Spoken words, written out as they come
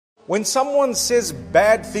When someone says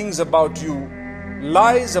bad things about you,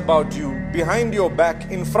 lies about you, behind your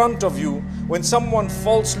back, in front of you, when someone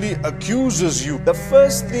falsely accuses you, the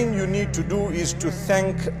first thing you need to do is to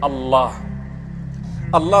thank Allah.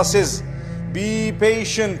 Allah says, be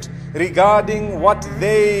patient regarding what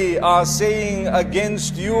they are saying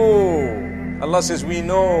against you. Allah says, we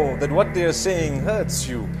know that what they are saying hurts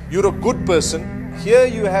you. You're a good person. Here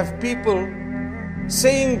you have people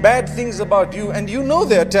saying bad things about you and you know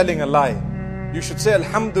they are telling a lie. You should say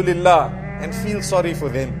Alhamdulillah and feel sorry for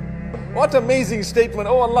them. What amazing statement.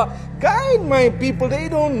 Oh Allah, guide my people. They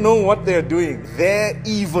don't know what they're doing. Their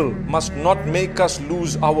evil must not make us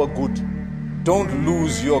lose our good. Don't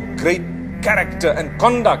lose your great character and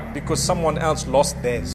conduct because someone else lost theirs.